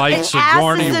and bite an ass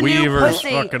Sigourney is the new Weaver's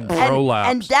pussy. fucking And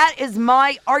prolapse? that is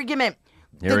my argument.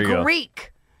 Here we The go. Greek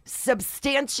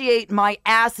substantiate my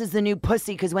ass is the new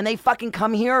pussy, because when they fucking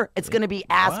come here, it's going to be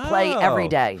ass play every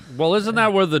day. Well, isn't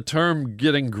that where the term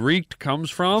getting Greeked comes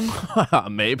from?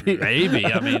 Maybe. Maybe.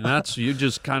 I mean, you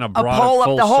just kind of A brought pole it up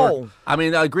full the circle. hole. I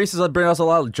mean, Greece is bringing us a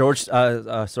lot.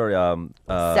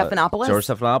 Stephanopoulos? George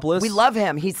Stephanopoulos. We love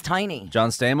him. He's tiny. John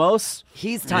Stamos.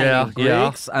 He's tiny. Yeah.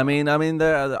 Greeks. I mean,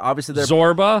 they're obviously they're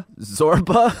Zorba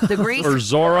Zorba. The Greece or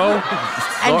Zorro?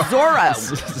 and Zorro.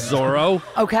 Zorro?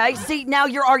 Okay, see, now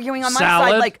you're arguing on my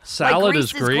Salad. side. Like Salad Greece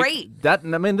is Greek. great. They're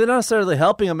not necessarily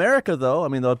helping America, though. I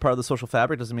mean, they're part of the social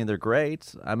fabric. Doesn't mean they're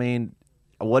great. I mean,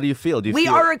 what do you feel? We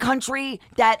are a country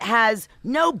that has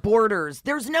no borders.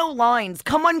 There's no lines.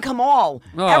 Come one, come all.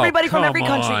 Oh, Everybody from every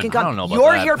come country on. can I come. don't know about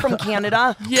You're that. here from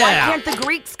Canada. Yeah. Why can't the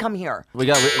Greeks come here? Here we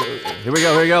go.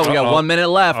 We got Uh-oh. 1 minute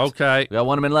left. Okay. We got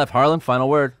 1 minute left. Harlan, final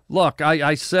word. Look,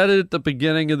 I said it at the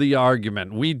beginning of the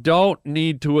argument. We don't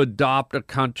need to adopt a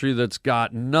country that's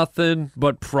got nothing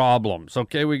but problems,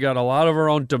 okay? We got a lot of our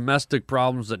own domestic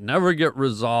problems that never get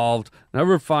resolved,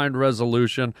 never find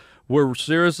resolution. We're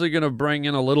seriously going to bring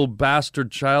in a little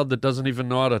bastard child that doesn't even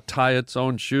know how to tie its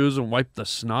own shoes and wipe the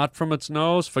snot from its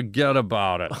nose? Forget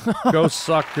about it. Go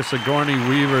suck Sigourney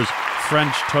Weaver's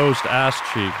French toast ass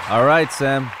cheeks. All right,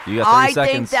 Sam. You got 30 I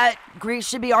seconds. think that Greece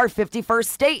should be our 51st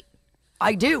state.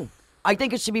 I do. I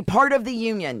think it should be part of the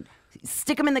Union.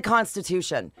 Stick them in the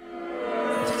Constitution.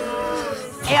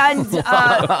 And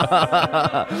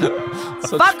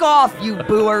fuck off, you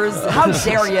booers. How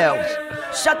dare you?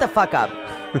 Shut the fuck up.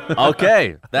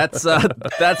 Okay, that's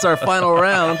our final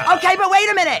round. Okay, but wait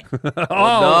a minute.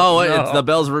 No, it's the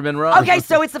bells have been rung. Okay,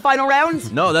 so it's the final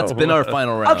round? No, that's been our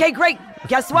final round. Okay, great.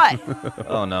 Guess what?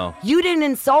 Oh no. You didn't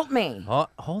insult me.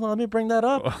 Hold on, let me bring that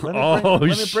up. Let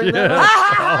me Shit. bring that up.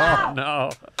 Oh, no.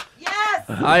 Yes.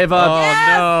 I've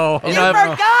Yes! no. You know,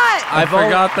 forgot. I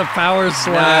forgot the power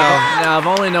slam. Now, I've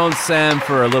only known Sam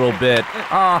for a little bit,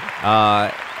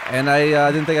 and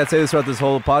I didn't think I'd say this throughout this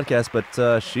whole podcast,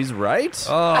 but she's right.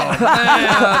 Oh,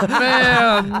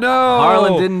 man, no.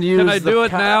 Harlan didn't use. Can I do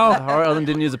it now? Harlan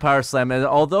didn't use a power slam, and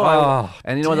although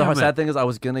and you know what the damn sad it. thing is, I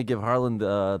was gonna give Harlan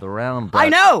the round. But I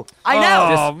know.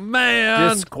 Oh, man.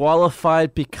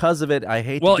 disqualified because of it. I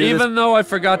hate. Well, to do even though I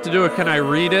forgot to do it, can I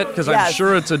read it? Because I'm Yes.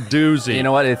 sure it's a doozy. this. You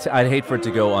know what? I'd hate for it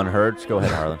to go unheard. Go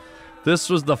ahead, Harlan.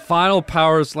 This was the final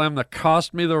power slam that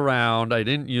cost me the round. I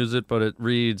didn't use it, but it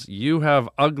reads, "You have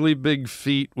ugly big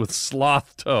feet with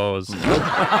sloth toes."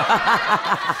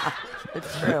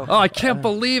 It's true. Oh, I can't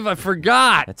believe I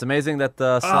forgot. It's amazing that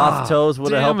the sloth toes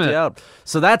would have damn helped it. you out.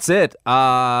 So that's it.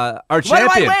 Our What do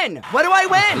champion. I win? What do I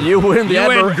win? You win the You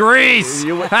Admir- win Grease.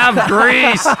 You win- Have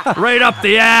Grease right up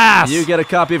the ass. You get a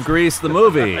copy of Grease the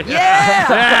movie.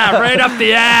 Yeah. Yeah, right up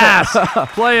the ass.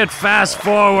 Play it fast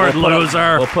forward,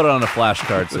 loser. We'll put it on a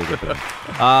flashcard so you can put it.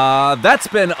 That's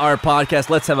been our podcast.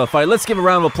 Let's have a fight. Let's give a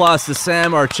round of applause to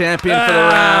Sam, our champion for the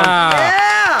round.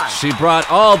 Yeah. She brought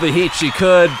all the heat she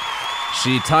could.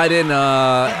 She tied in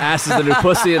Ass is the New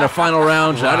Pussy in a final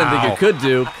round, which I didn't think Wow. it could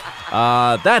do.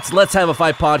 That's Let's Have a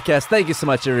Fight podcast. Thank you so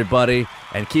much, everybody.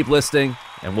 And keep listening,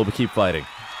 and we'll keep fighting.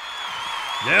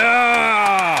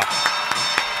 Yeah.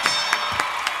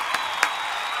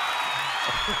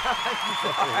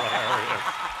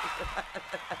 Hilarious.